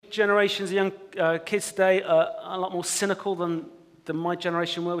generations of young kids today are a lot more cynical than my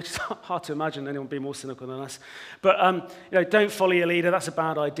generation were, which is hard to imagine anyone being more cynical than us. But don't follow your leader, that's a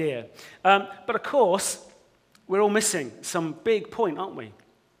bad idea. But of course, we're all missing some big point, aren't we?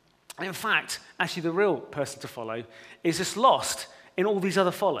 And in fact, actually the real person to follow is just lost in all these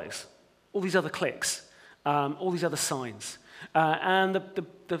other follows, all these other clicks, all these other signs. And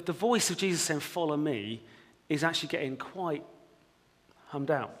the voice of Jesus saying, follow me, is actually getting quite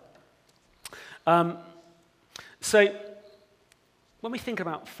hummed out. So when we think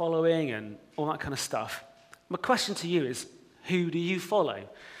about following and all that kind of stuff, my question to you is, who do you follow?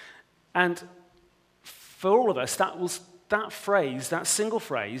 And for all of us, that phrase, that single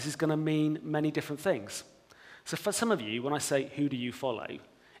phrase, is going to mean many different things. So for some of you, when I say, who do you follow,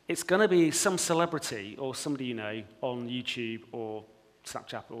 it's going to be some celebrity or somebody you know on YouTube or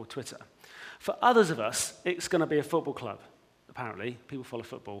Snapchat or Twitter. For others of us, it's going to be a football club, apparently. People follow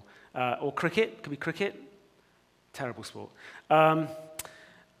football. Or cricket. It could be cricket. Terrible sport. I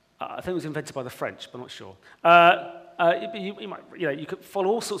think it was invented by the French, but I'm not sure. You could follow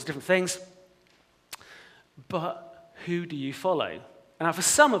all sorts of different things. But who do you follow? And now for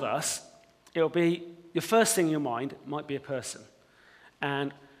some of us, it'll be your first thing in your mind might be a person.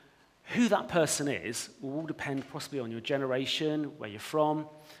 And who that person is will all depend possibly on your generation, where you're from,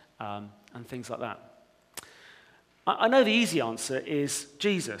 and things like that. I know the easy answer is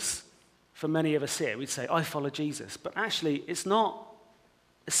Jesus. For many of us here, we'd say, I follow Jesus. But actually, it's not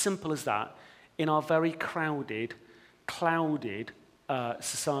as simple as that in our very crowded, clouded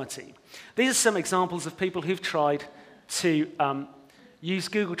society. These are some examples of people who've tried to use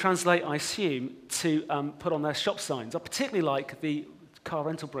Google Translate, I assume, to put on their shop signs. I particularly like the car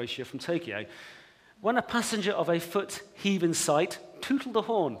rental brochure from Tokyo. When a passenger of a foot heave in sight, tootle the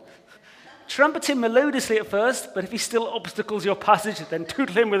horn. Trumpet him melodiously at first, but if he still obstacles your passage, then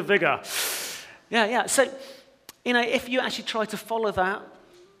tootle him with vigor. Yeah. So, if you actually try to follow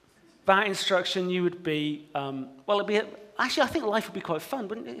that instruction, you would be, actually, I think life would be quite fun,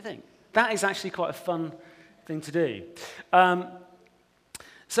 wouldn't you think? That is actually quite a fun thing to do.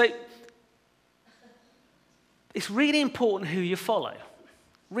 So, it's really important who you follow.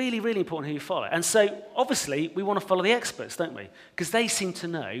 Really, really important who you follow. And so, obviously, we want to follow the experts, don't we? Because they seem to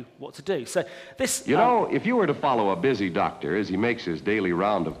know what to do. So this... if you were to follow a busy doctor as he makes his daily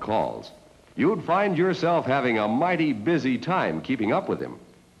round of calls, you'd find yourself having a mighty busy time keeping up with him.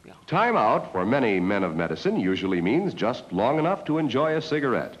 Yeah. Time out for many men of medicine usually means just long enough to enjoy a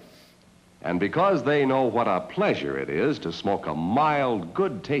cigarette. And because they know what a pleasure it is to smoke a mild,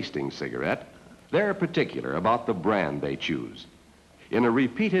 good-tasting cigarette, they're particular about the brand they choose. In a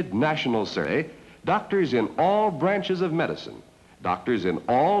repeated national survey, doctors in all branches of medicine, doctors in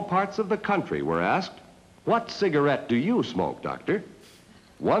all parts of the country were asked, what cigarette do you smoke, doctor?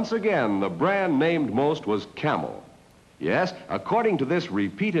 Once again, the brand named most was Camel. Yes, according to this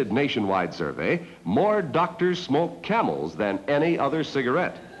repeated nationwide survey, more doctors smoke Camels than any other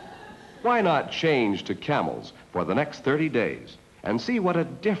cigarette. Why not change to Camels for the next 30 days and see what a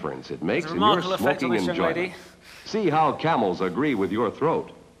difference it makes in your smoking enjoyment? See how Camels agree with your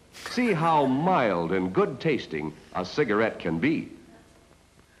throat. See how mild and good-tasting a cigarette can be.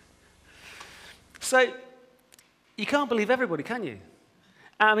 So, you can't believe everybody, can you?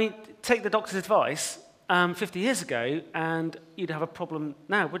 I mean, take the doctor's advice 50 years ago, and you'd have a problem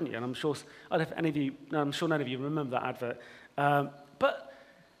now, wouldn't you? And I'm sure none of you remember that advert. But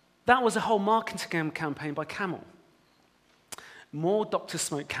that was a whole marketing campaign by Camel. More doctors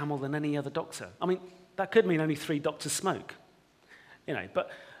smoke Camel than any other doctor. I mean, that could mean only 3 doctors smoke, but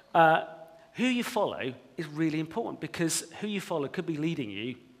who you follow is really important, because who you follow could be leading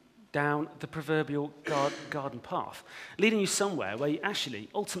you down the proverbial garden path, leading you somewhere where you actually,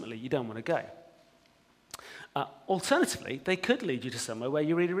 ultimately, you don't want to go. Alternatively, they could lead you to somewhere where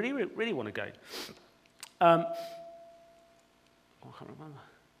you really, really, really want to go. I can't remember.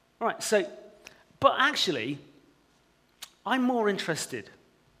 All right, but actually, I'm more interested,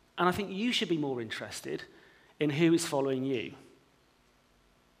 and I think you should be more interested in who is following you.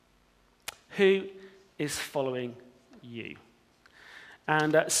 Who is following you?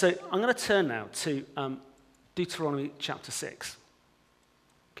 And so I'm going to turn now to Deuteronomy chapter 6.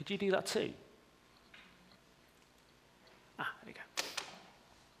 Could you do that too? There you go.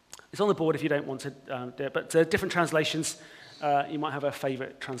 It's on the board if you don't want to do it, but different translations, you might have a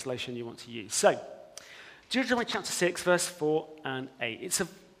favorite translation you want to use. So, Deuteronomy chapter 6, verse 4 and 8. It's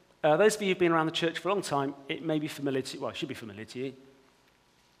those of you who've been around the church for a long time, it may be familiar to you. Well, it should be familiar to you.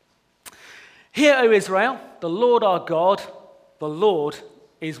 Hear, O Israel, the Lord our God, the Lord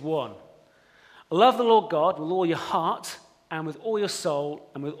is one. Love the Lord God with all your heart and with all your soul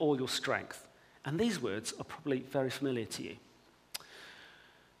and with all your strength. And these words are probably very familiar to you.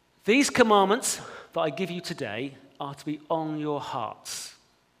 These commandments that I give you today are to be on your hearts.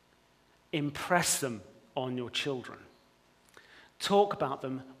 Impress them on your children. Talk about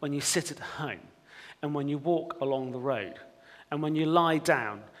them when you sit at home and when you walk along the road and when you lie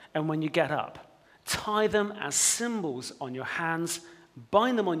down and when you get up. Tie them as symbols on your hands,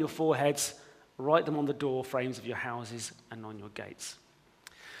 bind them on your foreheads, write them on the door frames of your houses and on your gates.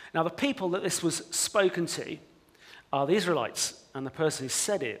 Now, the people that this was spoken to are the Israelites, and the person who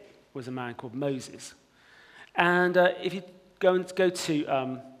said it was a man called Moses. And if you go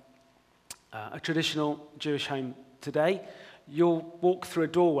to a traditional Jewish home today, you'll walk through a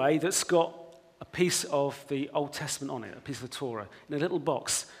doorway that's got a piece of the Old Testament on it, a piece of the Torah, in a little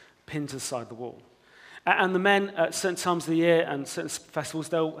box pinned to the side of the wall. And the men at certain times of the year and certain festivals,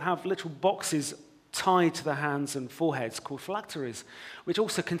 they'll have little boxes tied to their hands and foreheads called phylacteries, which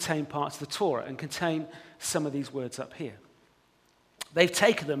also contain parts of the Torah and contain some of these words up here. They've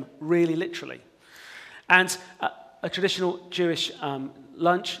taken them really literally. And a traditional Jewish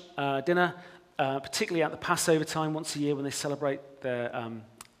lunch, dinner, particularly at the Passover time once a year when they celebrate their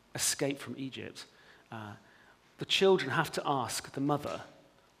escape from Egypt, the children have to ask the mother,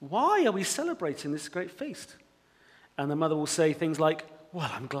 why are we celebrating this great feast? And the mother will say things like, well,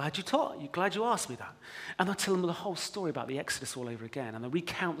 I'm glad you asked me that. And they'll tell them the whole story about the Exodus all over again. And they'll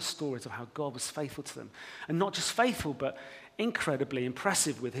recount the stories of how God was faithful to them. And not just faithful, but incredibly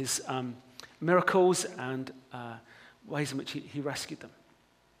impressive with his miracles and ways in which he rescued them.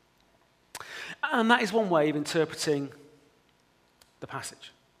 And that is one way of interpreting the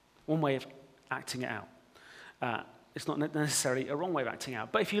passage, one way of acting it out. It's not necessarily a wrong way of acting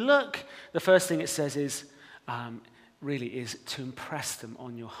out. But if you look, the first thing it says is, really is to impress them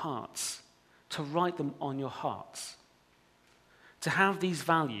on your hearts, to write them on your hearts, to have these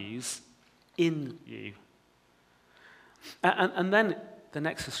values in you. And then the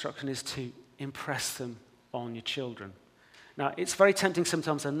next instruction is to impress them on your children. Now, it's very tempting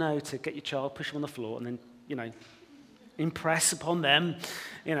sometimes, I know, to get your child, push them on the floor, and then, impress upon them,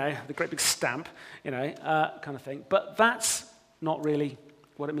 the great big stamp, kind of thing. But that's not really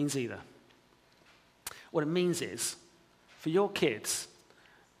what it means either. What it means is for your kids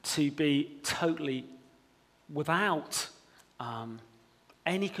to be totally without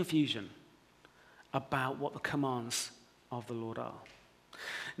any confusion about what the commands of the Lord are.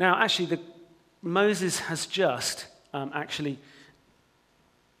 Now, actually, Moses has just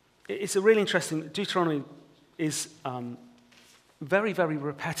it's a really interesting, Deuteronomy is very, very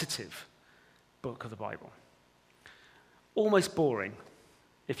repetitive book of the Bible. Almost boring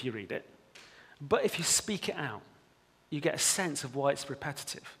if you read it. But if you speak it out, you get a sense of why it's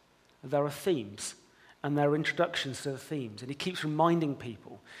repetitive. There are themes, and there are introductions to the themes, and he keeps reminding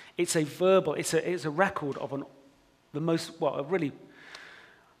people. It's a verbal, it's a record of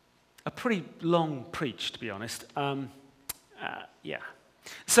a pretty long preach, to be honest.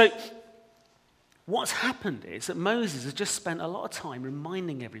 So what's happened is that Moses has just spent a lot of time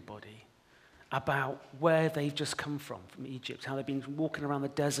reminding everybody about where they've just come from Egypt, how they've been walking around the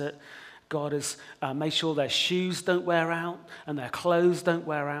desert. God has made sure their shoes don't wear out and their clothes don't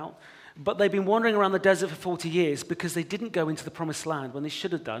wear out. But they've been wandering around the desert for 40 years because they didn't go into the promised land when they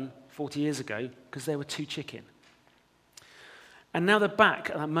should have done 40 years ago because they were too chicken. And now they're back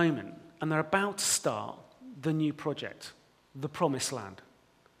at that moment and they're about to start the new project, the promised land,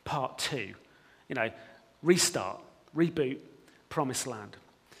 part 2. Restart, reboot, promised land.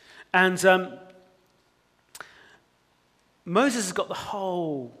 And Moses has got the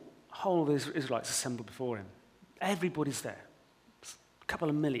whole of the Israelites assembled before him. Everybody's there. A couple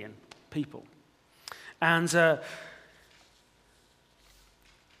of million people. And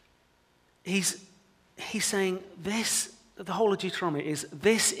he's saying this, the whole of Deuteronomy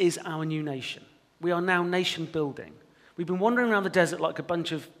this is our new nation. We are now nation building. We've been wandering around the desert like a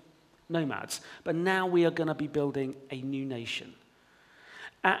bunch of nomads, but now we are going to be building a new nation.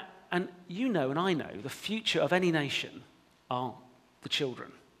 And you know and I know the future of any nation are the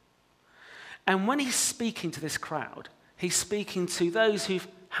children. And when he's speaking to this crowd, he's speaking to those who've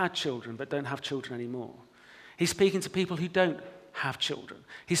had children but don't have children anymore. He's speaking to people who don't have children.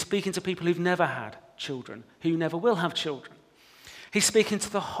 He's speaking to people who've never had children, who never will have children. He's speaking to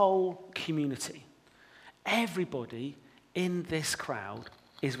the whole community. Everybody in this crowd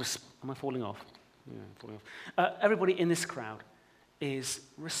is... Am I falling off? Yeah, I'm falling off. Everybody in this crowd is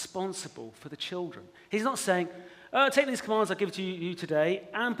responsible for the children. He's not saying, take these commands I give to you today,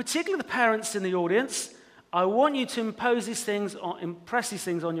 and particularly the parents in the audience, I want you to impress these things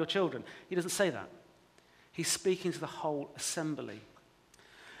on your children. He doesn't say that. He's speaking to the whole assembly.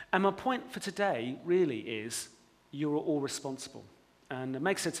 And my point for today really is you're all responsible. And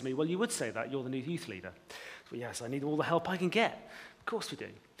Meg said to me, well, you would say that. You're the new youth leader. Well, yes, I need all the help I can get. Of course we do.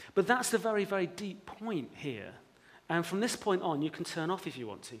 But that's the very, very deep point here. And from this point on, you can turn off if you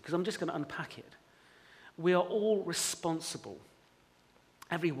want to, because I'm just going to unpack it. We are all responsible.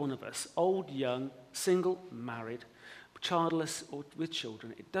 Every one of us, old, young, single, married, childless, or with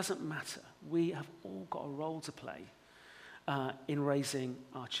children, it doesn't matter. We have all got a role to play in raising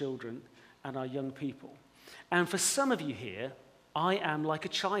our children and our young people. And for some of you here, I am like a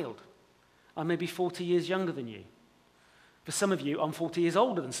child. I may be 40 years younger than you. For some of you, I'm 40 years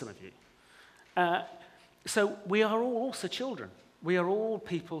older than some of you. So we are all also children. We are all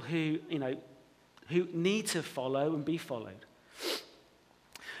people who need to follow and be followed.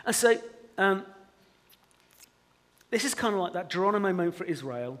 And so this is kind of like that Deuteronomy moment for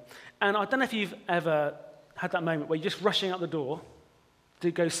Israel. And I don't know if you've ever had that moment where you're just rushing out the door to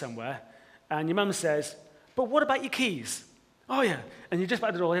go somewhere, and your mum says, but what about your keys? Oh, yeah. And you're just back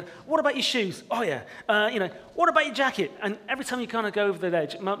at the door. What about your shoes? Oh, yeah. What about your jacket? And every time you kind of go over the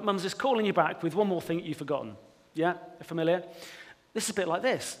edge, mum's just calling you back with one more thing that you've forgotten. Yeah? Familiar? This is a bit like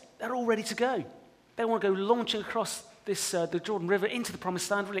this. They're all ready to go. They want to go launching across the Jordan River into the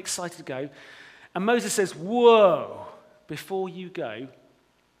Promised Land, really excited to go. And Moses says, whoa, before you go,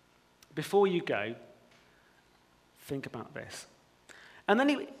 think about this. And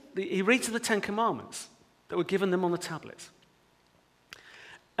then he reads the Ten Commandments that were given them on the tablets.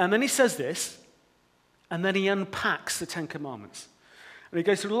 And then he says this, and then he unpacks the Ten Commandments. And he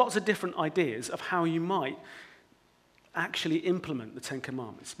goes through lots of different ideas of how you might actually implement the Ten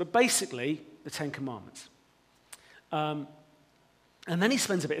Commandments. But basically, the Ten Commandments. And then he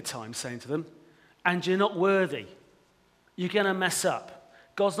spends a bit of time saying to them, and you're not worthy. You're going to mess up.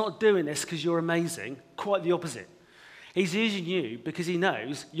 God's not doing this because you're amazing. Quite the opposite. He's using you because he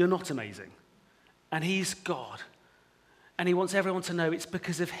knows you're not amazing. And he's God. And he wants everyone to know it's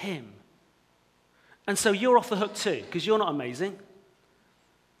because of him. And so you're off the hook too, because you're not amazing.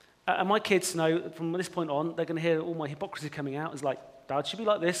 And my kids know from this point on, they're going to hear all my hypocrisy coming out. It's like, Dad should be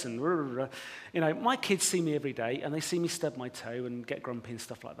like this. And, my kids see me every day, and they see me stub my toe and get grumpy and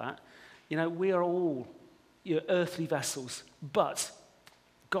stuff like that. We are all earthly vessels, but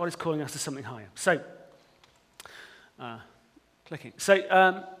God is calling us to something higher. So, clicking. So,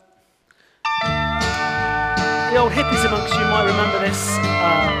 the old hippies amongst you might remember this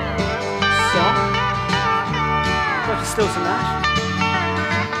song. Dr. Stilton Nash.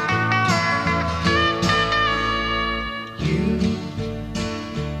 You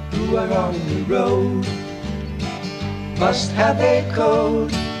who are on the road must have a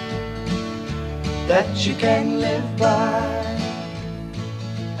code that you can live by,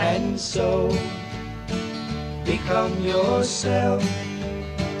 and so become yourself,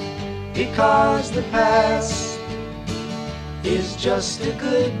 because the past is just a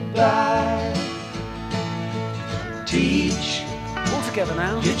goodbye. Teach all together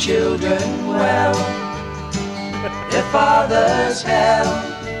now your children well. Their father's hell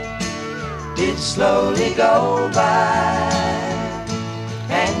did slowly go by,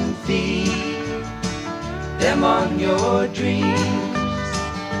 and feed them on your dreams,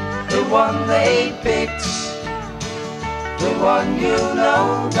 the one they picked, the one you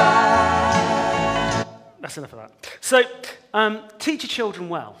know by. That's enough of that. So, teach your children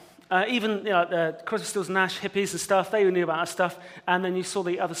well. Even Crosby, Stills, Nash, hippies and stuff, they knew about that stuff. And then you saw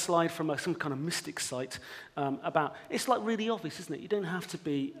the other slide from some kind of mystic site about, it's like really obvious, isn't it? You don't have to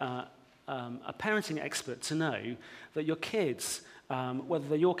be a parenting expert to know that your kids, whether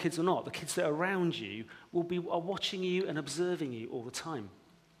they're your kids or not, the kids that are around you are watching you and observing you all the time.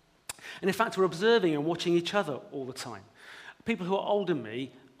 And in fact, we're observing and watching each other all the time. People who are older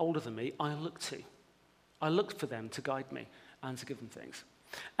than me, I look to. I look for them to guide me and to give them things.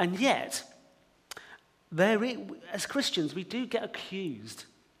 And yet, as Christians, we do get accused,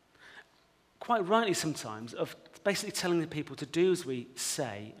 quite rightly sometimes, of basically telling the people to do as we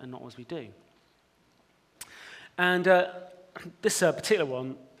say and not as we do. And this particular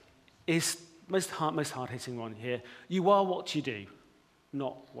one is most hard-hitting one here. You are what you do,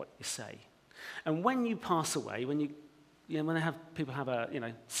 not what you say. And when you pass away, when people have a,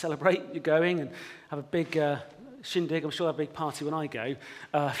 celebrate you're going and have a big shindig, I'm sure they'll have a big party when I go.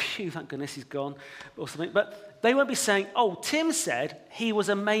 Phew, thank goodness he's gone, or something. But they won't be saying, oh, Tim said he was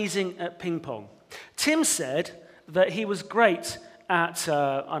amazing at ping pong. Tim said that he was great at,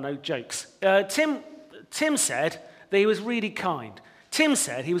 jokes. Tim said that he was really kind. Tim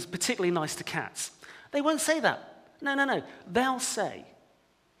said he was particularly nice to cats. They won't say that. No. They'll say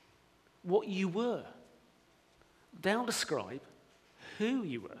what you were. they'll describe who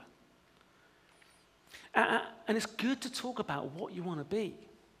you were. And it's good to talk about what you want to be.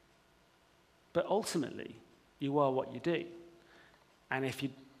 But ultimately, you are what you do. And if you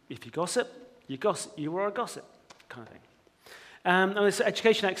gossip, you are a gossip, kind of thing. And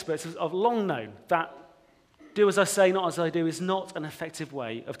education experts have long known that do as I say, not as I do is not an effective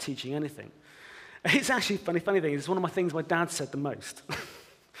way of teaching anything. It's actually funny thing. It's one of my things my dad said the most.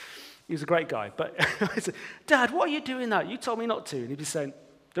 He was a great guy. But I said, Dad, what are you doing that? You told me not to. And he'd be saying,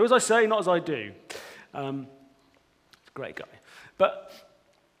 do as I say, not as I do. He's a great guy. But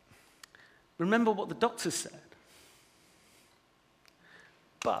remember what the doctors said.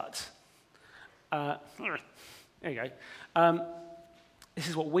 But, there you go. This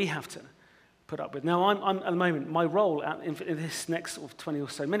is what we have to put up with. Now, I'm at the moment, my role in this next sort of 20 or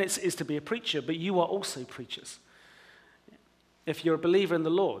so minutes is to be a preacher, but you are also preachers. If you're a believer in the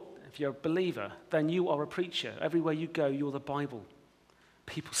Lord, if you're a believer, then you are a preacher. Everywhere you go, you're the Bible.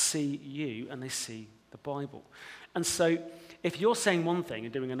 People see you and they see the Bible. And so, if you're saying one thing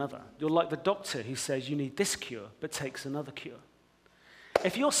and doing another, you're like the doctor who says you need this cure, but takes another cure.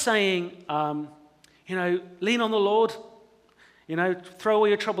 If you're saying, lean on the Lord, throw all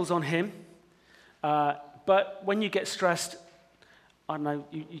your troubles on him, but when you get stressed, I don't know,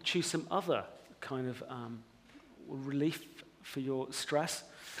 you choose some other kind of relief for your stress.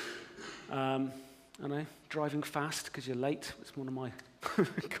 I don't know, driving fast because you're late. It's one of my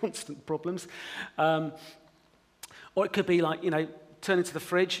constant problems. Or it could be like, turning to the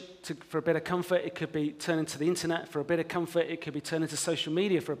fridge for a bit of comfort. It could be turning to the internet for a bit of comfort. It could be turning to social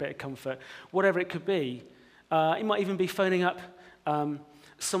media for a bit of comfort. Whatever it could be. It might even be phoning up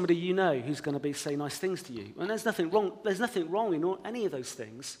somebody you know who's going to say nice things to you. And there's nothing wrong. There's nothing wrong in any of those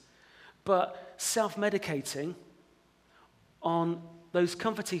things. But self-medicating on those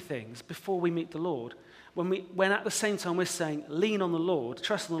comforty things before we meet the Lord, when at the same time we're saying, lean on the Lord,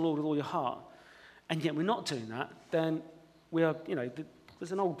 trust in the Lord with all your heart, and yet we're not doing that, then we are,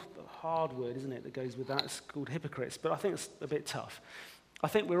 there's an old hard word, isn't it, that goes with that. It's called hypocrites, but I think it's a bit tough. I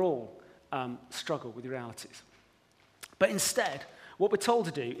think we're all struggle with realities. But instead, what we're told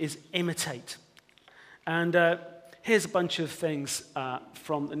to do is imitate. And here's a bunch of things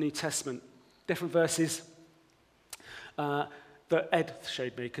from the New Testament, different verses that Ed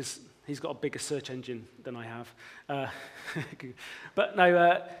showed me, because he's got a bigger search engine than I have. But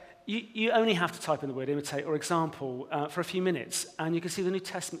no, you only have to type in the word imitate or example for a few minutes, and you can see the New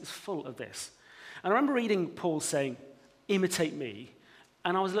Testament is full of this. And I remember reading Paul saying, imitate me,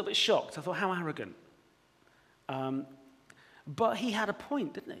 and I was a little bit shocked. I thought, how arrogant. But he had a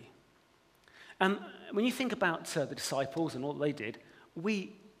point, didn't he? And when you think about the disciples and all that they did,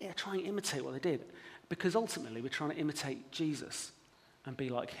 we try and imitate what they did, because ultimately we're trying to imitate Jesus and be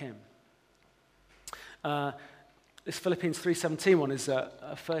like him. This Philippians 3:17 one is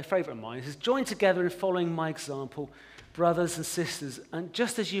a favorite of mine. It says, join together in following my example, brothers and sisters, and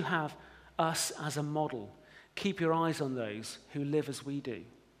just as you have us as a model, keep your eyes on those who live as we do.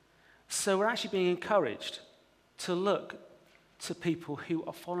 So we're actually being encouraged to look to people who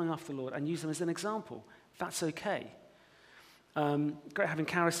are following after the Lord and use them as an example. That's okay. Great having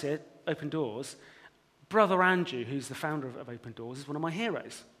Karis here, Open Doors. Brother Andrew, who's the founder of Open Doors, is one of my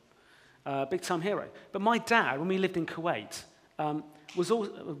heroes. Big-time hero. But my dad, when we lived in Kuwait,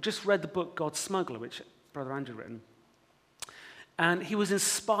 just read the book God's Smuggler, which Brother Andrew written. And he was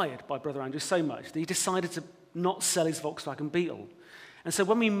inspired by Brother Andrew so much that he decided to not sell his Volkswagen Beetle. And so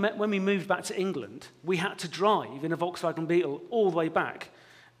when we moved back to England, we had to drive in a Volkswagen Beetle all the way back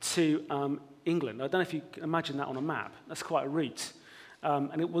to England. I don't know if you can imagine that on a map. That's quite a route.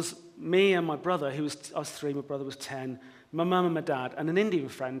 And it was me and my brother, I was 3, my brother was 10, my mum and my dad, and an Indian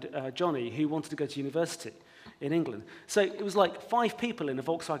friend, Johnny, who wanted to go to university in England. So it was like 5 people in a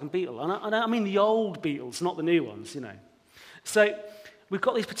Volkswagen Beetle. And I mean the old Beetles, not the new ones, So we've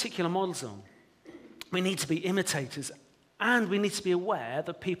got these particular models on. We need to be imitators, and we need to be aware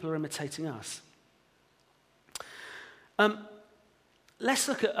that people are imitating us. Let's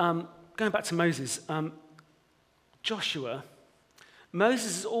look at, going back to Moses, Joshua.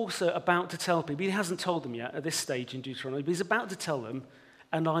 Moses is also about to tell people, he hasn't told them yet at this stage in Deuteronomy, but he's about to tell them,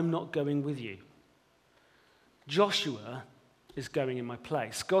 and I'm not going with you. Joshua is going in my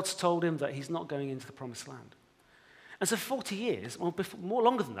place. God's told him that he's not going into the promised land. And so 40 years, more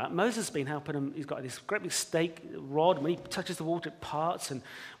longer than that, Moses has been helping him. He's got this great big stake rod. When he touches the water, it parts. And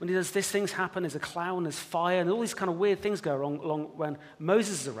when he does this, things happen. There's a cloud and there's fire. And all these kind of weird things go along when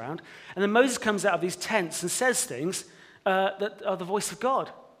Moses is around. And then Moses comes out of these tents and says things that are the voice of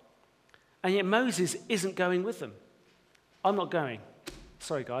God. And yet Moses isn't going with them. I'm not going.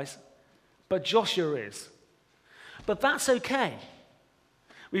 Sorry, guys. But Joshua is. But that's okay.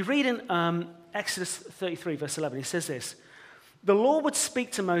 We read in Exodus 33, verse 11, he says this, "The Lord would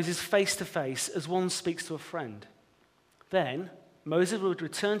speak to Moses face to face as one speaks to a friend. Then Moses would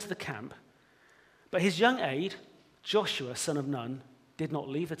return to the camp, but his young aide, Joshua, son of Nun, did not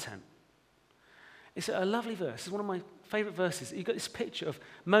leave the tent." It's a lovely verse. It's one of my favorite verses. You've got this picture of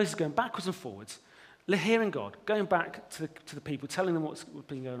Moses going backwards and forwards, hearing God, going back to the people, telling them what's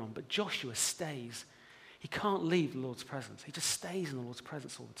been going on. But Joshua stays. He can't leave the Lord's presence. He just stays in the Lord's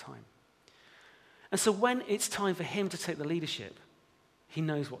presence all the time. And so when it's time for him to take the leadership, he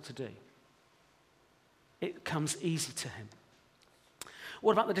knows what to do. It comes easy to him.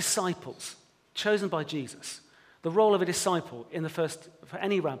 What about the disciples chosen by Jesus? The role of a disciple for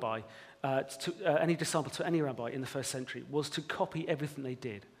any rabbi, any disciple to any rabbi in the first century was to copy everything they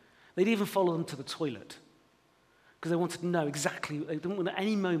did. They'd even follow them to the toilet because they wanted to know exactly. They didn't want at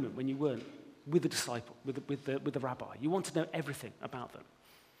any moment when you weren't with the disciple, with the rabbi. You want to know everything about them.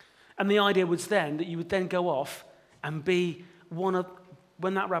 And the idea was then that you would then go off and be one of,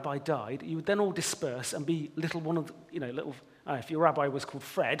 when that rabbi died, you would then all disperse and be if your rabbi was called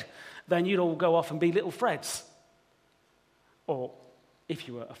Fred, then you'd all go off and be little Freds. Or if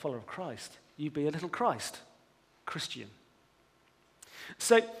you were a follower of Christ, you'd be a little Christian.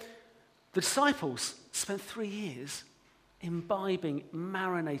 So the disciples spent 3 years imbibing,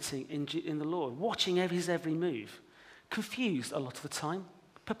 marinating in the Lord, watching his every move, confused a lot of the time,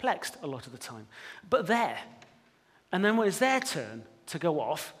 perplexed a lot of the time, but there. And then when it was their turn to go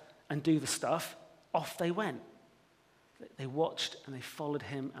off and do the stuff, off they went. They watched and they followed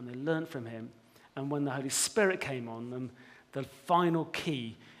him and they learned from him. And when the Holy Spirit came on them, the final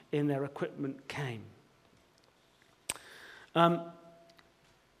key in their equipment came. But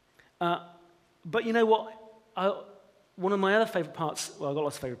you know what? One of my other favorite parts, well, I've got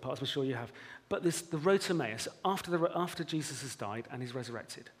lots of favorite parts, I'm sure you have, but the road to Emmaus, after Jesus has died and he's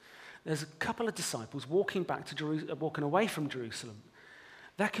resurrected, there's a couple of disciples walking away from Jerusalem.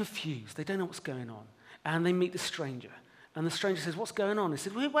 They're confused. They don't know what's going on. And they meet the stranger. And the stranger says, "What's going on?" He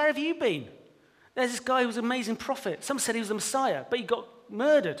said, "Where have you been? There's this guy who was an amazing prophet. Some said he was the Messiah, but he got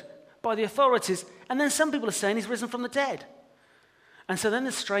murdered by the authorities. And then some people are saying he's risen from the dead." And so then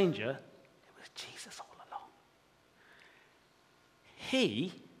the stranger, it was Jesus all along.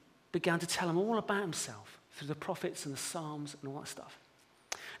 He began to tell them all about himself through the prophets and the Psalms and all that stuff.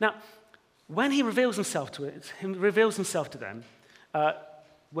 Now, when he reveals himself to them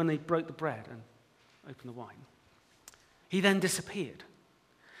when they broke the bread and opened the wine, he then disappeared.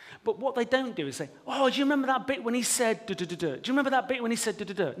 But what they don't do is say, "Oh, do you remember that bit when he said da-da-da-da? Do you remember that bit when he said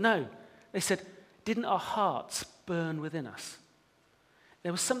da-da-da?" No. They said, "Didn't our hearts burn within us?"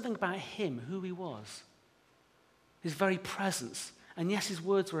 There was something about him, who he was, his very presence. And yes, his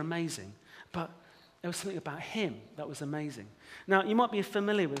words were amazing, but there was something about him that was amazing. Now, you might be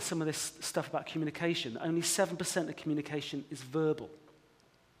familiar with some of this stuff about communication. Only 7% of communication is verbal.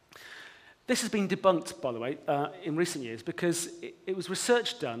 This has been debunked, by the way, in recent years because it was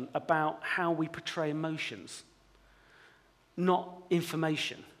research done about how we portray emotions, not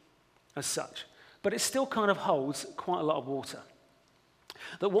information as such. But it still kind of holds quite a lot of water.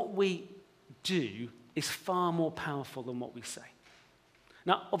 That what we do is far more powerful than what we say.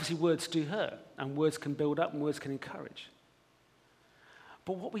 Now, obviously, words do hurt, and words can build up, and words can encourage.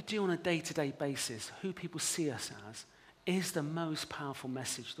 But what we do on a day-to-day basis, who people see us as, is the most powerful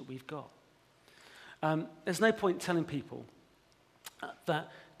message that we've got. There's no point telling people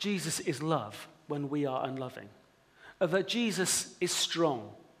that Jesus is love when we are unloving, that Jesus is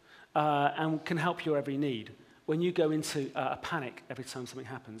strong and can help your every need when you go into a panic every time something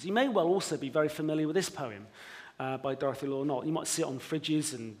happens. You may well also be very familiar with this poem by Dorothy Law Knott. You might see it on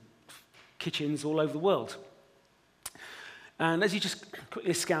fridges and kitchens all over the world. And as you just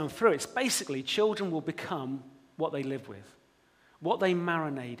quickly scan through, it's basically children will become what they live with. What they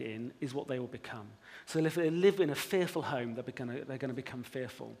marinate in is what they will become. So if they live in a fearful home, they're going to become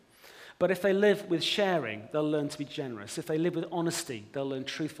fearful. But if they live with sharing, they'll learn to be generous. If they live with honesty, they'll learn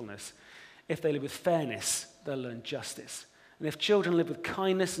truthfulness. If they live with fairness, they'll learn justice. And if children live with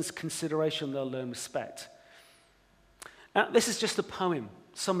kindness and consideration, they'll learn respect. Now, this is just a poem,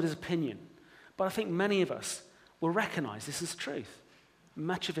 somebody's opinion. But I think many of us will recognize this as truth.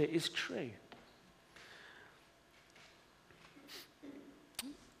 Much of it is true.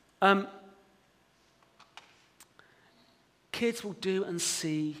 Kids will do and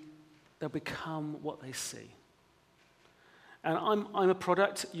see, they'll become what they see. And I'm a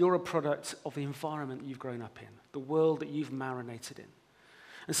product, you're a product of the environment you've grown up in, the world that you've marinated in.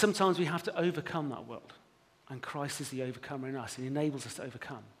 And sometimes we have to overcome that world. And Christ is the overcomer in us. He enables us to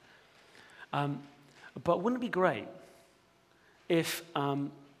overcome. But wouldn't it be great if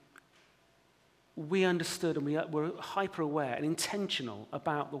we understood and we were hyper aware and intentional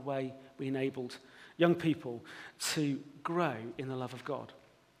about the way we enabled young people to grow in the love of God?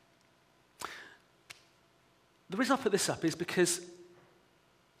 The reason I put this up is because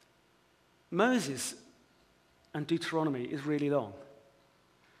Moses and Deuteronomy is really long.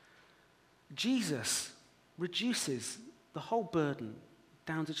 Jesus reduces the whole burden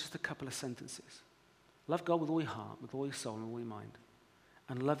down to just a couple of sentences. Love God with all your heart, with all your soul, and all your mind.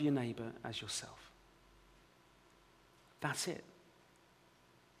 And love your neighbor as yourself. That's it.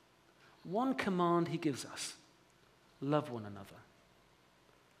 One command he gives us: love one another.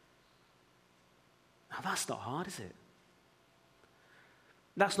 Now that's not hard, is it?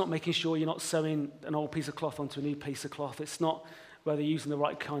 That's not making sure you're not sewing an old piece of cloth onto a new piece of cloth. It's not whether you're using the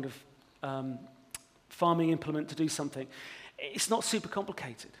right kind of farming implement to do something. It's not super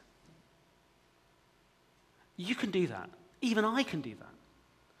complicated. You can do that. Even I can do that.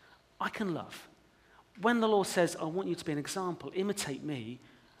 I can love. When the Lord says, I want you to be an example, imitate me,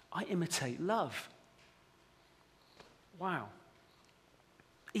 I imitate love. Wow.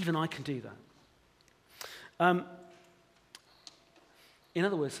 Even I can do that. In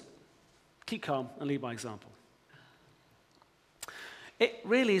other words, keep calm and lead by example. It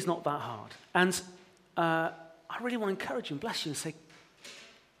really is not that hard. And I really want to encourage you and bless you and say,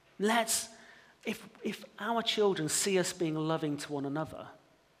 if our children see us being loving to one another,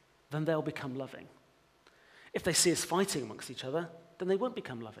 then they'll become loving. If they see us fighting amongst each other, then they won't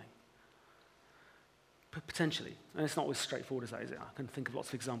become loving. Potentially. And it's not always straightforward as that, is it? I can think of lots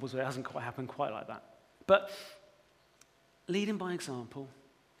of examples where it hasn't quite happened quite like that. But leading by example,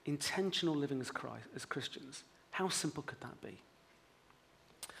 intentional living as Christians, how simple could that be?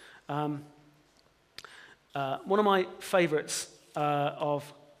 One of my favorites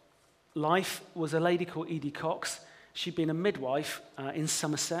of life was a lady called Edie Cox. She'd been a midwife in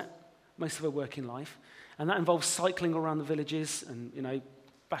Somerset most of her working life, and that involved cycling around the villages and,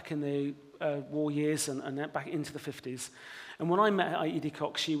 back in the war years and then back into the 50s. And when I met Edie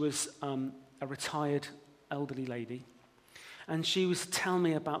Cox, she was a retired elderly lady. And she was telling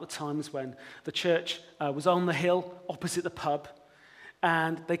me about the times when the church was on the hill opposite the pub,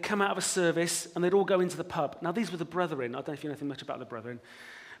 and they'd come out of a service and they'd all go into the pub. Now, these were the brethren. I don't know if you know anything much about the brethren,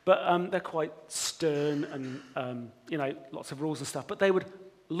 but they're quite stern and, lots of rules and stuff. But they would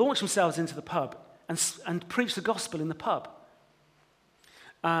launch themselves into the pub and preach the gospel in the pub.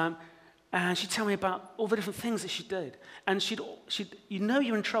 And she'd tell me about all the different things that she did. And she'd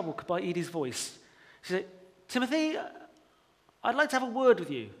you're in trouble by Edie's voice. She'd say, Timothy, I'd like to have a word with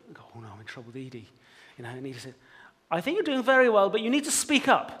you. I go, oh no, I'm in trouble with Edie. And Edie said, I think you're doing very well, but you need to speak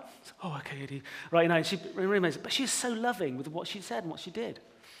up. Said, oh, okay, Edie. Right, and she'd really amazing. But she's so loving with what she said and what she did.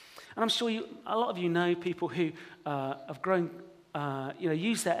 And I'm sure a lot of you know people who have grown,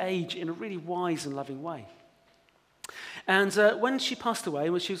 use their age in a really wise and loving way. And when she passed away,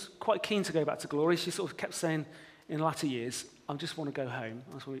 when she was quite keen to go back to glory, she sort of kept saying in latter years, I just want to go home.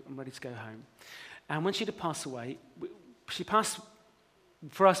 I'm ready to go home. And when she did pass away, she passed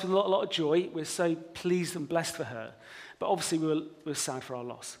for us with a lot of joy. We're so pleased and blessed for her. But obviously we were sad for our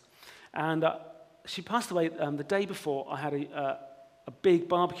loss. And she passed away the day before I had a big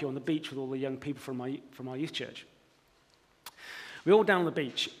barbecue on the beach with all the young people from our youth church. We were all down on the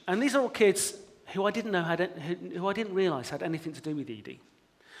beach. And these are all kids who I didn't know who I didn't realize had anything to do with Edie.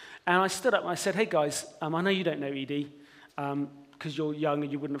 And I stood up and I said, hey guys, I know you don't know Edie because you're young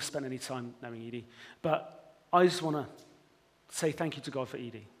and you wouldn't have spent any time knowing Edie, but I just want to say thank you to God for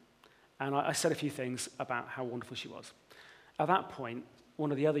Edie. And I said a few things about how wonderful she was. At that point,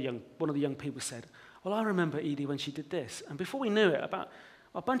 one of the young people said, well, I remember Edie when she did this. And before we knew it, about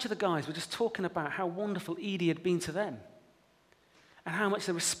a bunch of the guys were just talking about how wonderful Edie had been to them and how much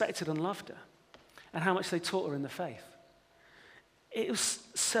they respected and loved her and how much they taught her in the faith. It was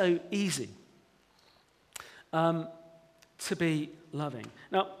so easy to be loving.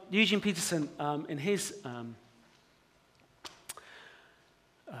 Now, Eugene Peterson, in his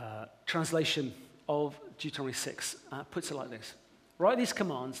translation of Deuteronomy 6, puts it like this. Write these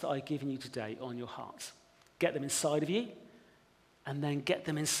commands that I've given you today on your hearts. Get them inside of you, and then get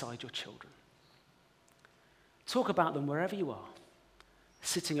them inside your children. Talk about them wherever you are,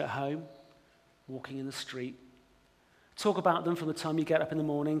 sitting at home, walking in the street. Talk about them from the time you get up in the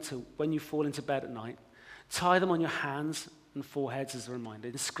morning to when you fall into bed at night. Tie them on your hands and foreheads as a reminder.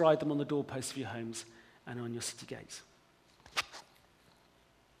 Inscribe them on the doorposts of your homes and on your city gates.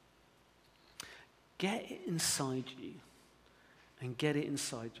 Get it inside you and get it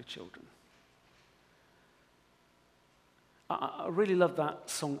inside your children. I really love that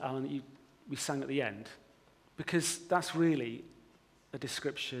song, Alan, that you we sang at the end, because that's really a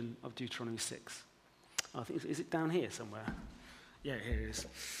description of Deuteronomy 6. I think, is it down here somewhere? Yeah, here it is.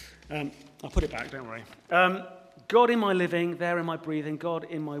 I'll put it back, don't worry. God in my living, there in my breathing, God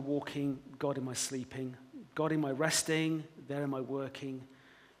in my walking, God in my sleeping, God in my resting, there in my working,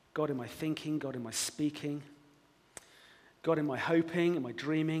 God in my thinking, God in my speaking, God in my hoping, in my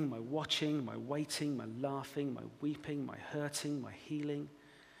dreaming, my watching, my waiting, my laughing, my weeping, my hurting, my healing.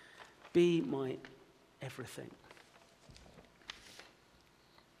 Be my everything.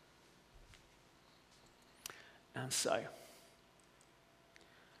 And so,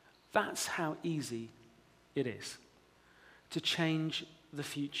 that's how easy it is to change the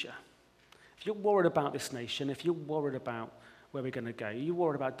future. If you're worried about this nation, if you're worried about where we're going to go, you're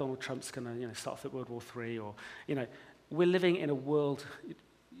worried about Donald Trump's going to start World War III, or, we're living in a world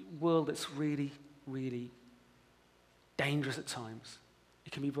that's really, really dangerous at times.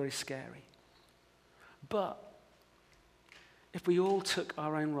 It can be very scary. But if we all took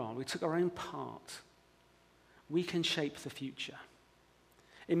our own role, we took our own part, we can shape the future.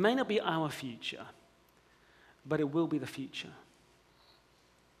 It may not be our future, but it will be the future.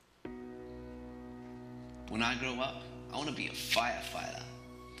 When I grow up, I want to be a firefighter.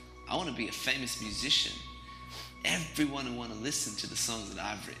 I want to be a famous musician. Everyone will want to listen to the songs that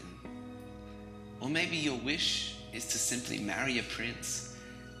I've written. Or maybe your wish is to simply marry a prince,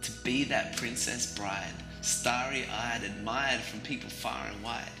 to be that princess bride, starry-eyed, admired from people far and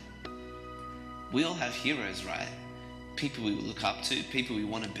wide. We all have heroes, right? People we look up to, people we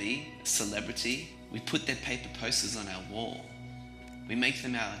want to be, a celebrity. We put their paper posters on our wall. We make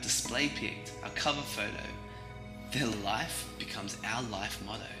them our display pic, our cover photo. Their life becomes our life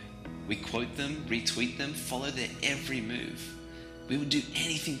motto. We quote them, retweet them, follow their every move. We would do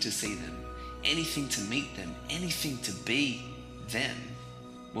anything to see them, anything to meet them, anything to be them.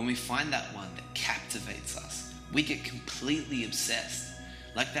 When we find that one that captivates us, we get completely obsessed.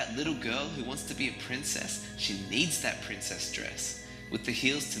 Like that little girl who wants to be a princess, she needs that princess dress with the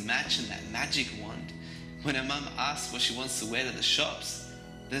heels to match and that magic wand. When her mum asks what she wants to wear to the shops,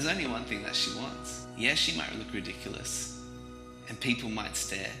 there's only one thing that she wants. Yeah, she might look ridiculous and people might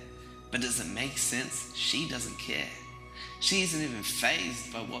stare, but does it make sense? She doesn't care. She isn't even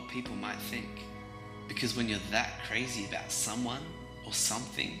fazed by what people might think. Because when you're that crazy about someone or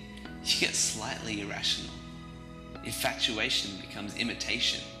something, you get slightly irrational. Infatuation becomes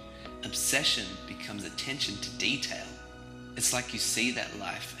imitation. Obsession becomes attention to detail. It's like you see that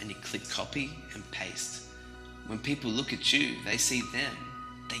life and you click copy and paste. When people look at you, they see them.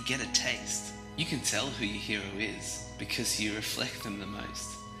 They get a taste. You can tell who your hero is because you reflect them the most.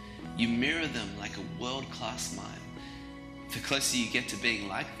 You mirror them like a world-class mime. The closer you get to being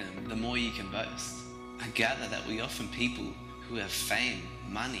like them, the more you can boast. I gather that we often people who have fame,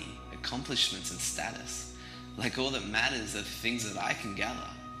 money, accomplishments and status. Like all that matters are the things that I can gather.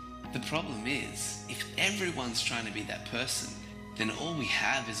 The problem is, if everyone's trying to be that person, then all we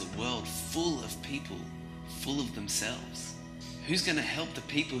have is a world full of people, full of themselves. Who's going to help the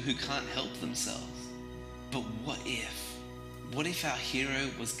people who can't help themselves? But what if? What if our hero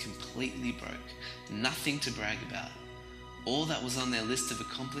was completely broke, nothing to brag about? All that was on their list of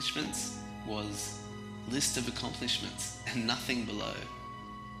accomplishments was list of accomplishments and nothing below.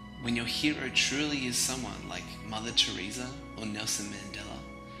 When your hero truly is someone like Mother Teresa or Nelson Mandela,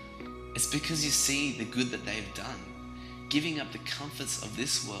 it's because you see the good that they've done, giving up the comforts of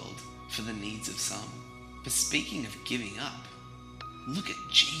this world for the needs of some. But speaking of giving up, look at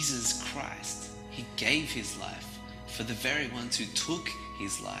Jesus Christ. He gave his life for the very ones who took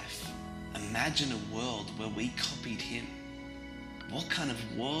his life. Imagine a world where we copied him. What kind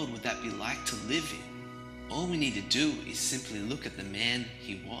of world would that be like to live in? All we need to do is simply look at the man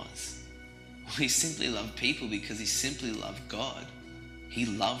he was. He simply loved people because he simply loved God. He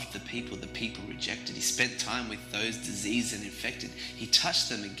loved the people rejected. He spent time with those diseased and infected. He touched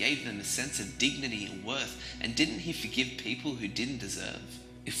them and gave them a sense of dignity and worth. And didn't he forgive people who didn't deserve?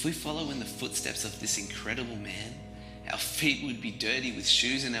 If we follow in the footsteps of this incredible man, our feet would be dirty with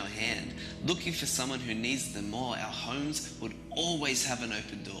shoes in our hand, looking for someone who needs them more. Our homes would always have an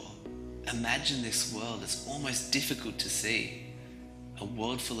open door. Imagine this world that's almost difficult to see. A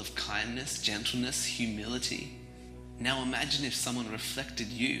world full of kindness, gentleness, humility. Now imagine if someone reflected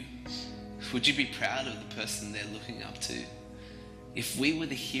you. Would you be proud of the person they're looking up to? If we were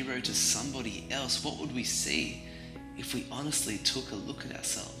the hero to somebody else, what would we see if we honestly took a look at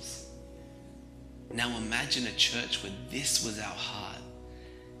ourselves? Now imagine a church where this was our heart.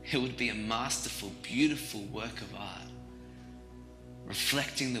 It would be a masterful, beautiful work of art.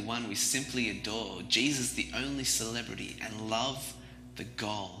 Reflecting the one we simply adore, Jesus the only celebrity, and love the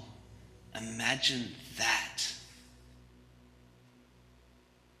goal. Imagine that.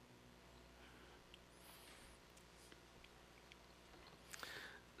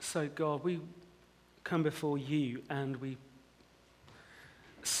 So, God, we come before you and we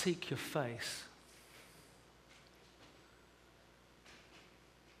seek your face.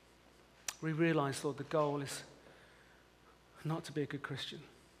 We realize, Lord, the goal is not to be a good Christian.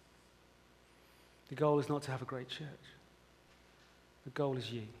 The goal is not to have a great church. The goal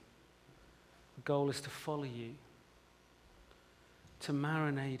is you. The goal is to follow you, to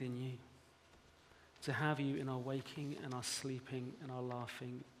marinate in you, to have you in our waking and our sleeping and our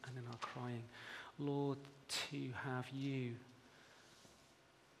laughing and in our crying. Lord, to have you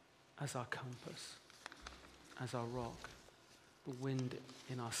as our compass, as our rock, the wind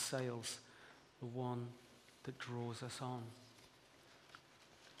in our sails, the one that draws us on.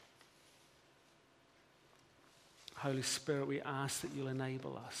 Holy Spirit, we ask that you'll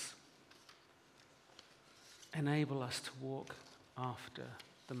enable us. Enable us to walk after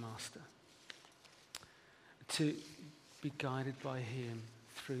the Master, to be guided by him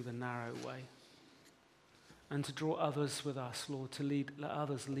through the narrow way, and to draw others with us, Lord, to let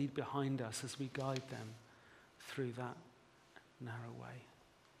others lead behind us as we guide them through that narrow way.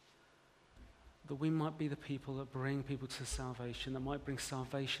 That we might be the people that bring people to salvation, that might bring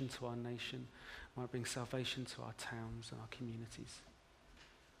salvation to our nation, might bring salvation to our towns and our communities.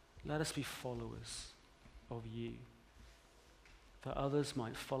 Let us be followers of you, that others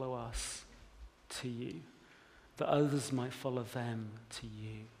might follow us to you, that others might follow them to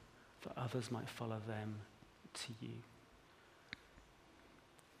you, that others might follow them to you.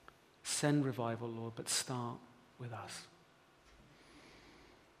 Send revival, Lord, but start with us.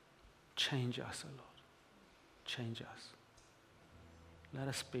 Change us, O Lord. Change us. Let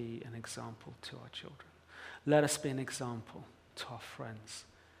us be an example to our children. Let us be an example to our friends,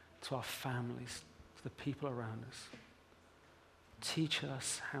 to our families, to the people around us. Teach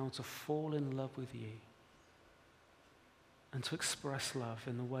us how to fall in love with you and to express love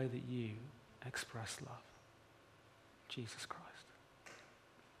in the way that you express love. Jesus Christ.